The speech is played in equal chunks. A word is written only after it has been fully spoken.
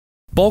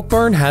Bulk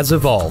Barn has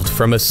evolved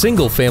from a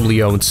single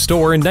family-owned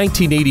store in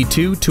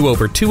 1982 to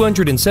over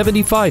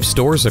 275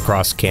 stores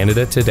across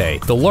Canada today,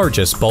 the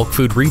largest bulk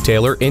food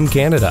retailer in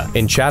Canada.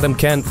 In Chatham,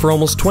 Kent, for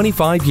almost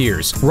 25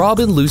 years,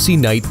 Rob and Lucy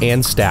Knight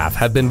and staff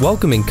have been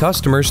welcoming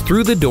customers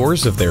through the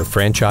doors of their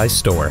franchise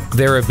store.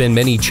 There have been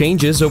many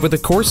changes over the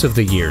course of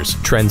the years,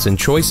 trends and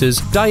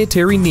choices,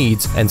 dietary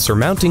needs, and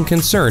surmounting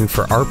concern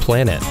for our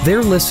planet.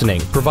 They're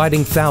listening,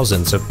 providing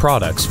thousands of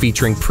products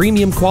featuring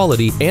premium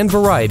quality and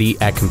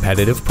variety at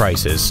competitive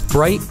prices.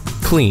 Bright,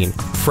 clean,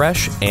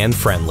 fresh, and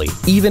friendly.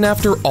 Even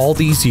after all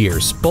these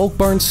years, Bulk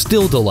Barn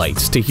still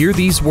delights to hear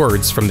these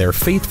words from their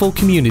faithful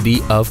community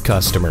of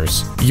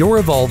customers. You're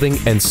evolving,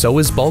 and so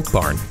is Bulk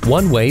Barn.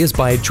 One way is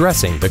by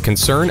addressing the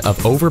concern of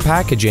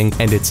overpackaging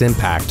and its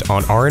impact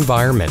on our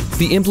environment.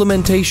 The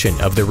implementation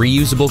of the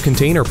reusable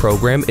container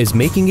program is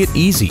making it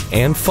easy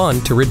and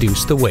fun to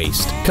reduce the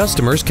waste.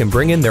 Customers can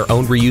bring in their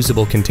own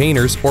reusable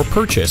containers or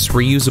purchase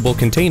reusable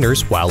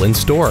containers while in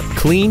store.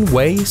 Clean,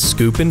 weigh,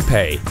 scoop, and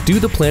pay. Do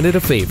the planet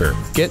a favor.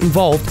 Get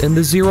involved in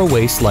the zero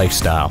waste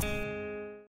lifestyle.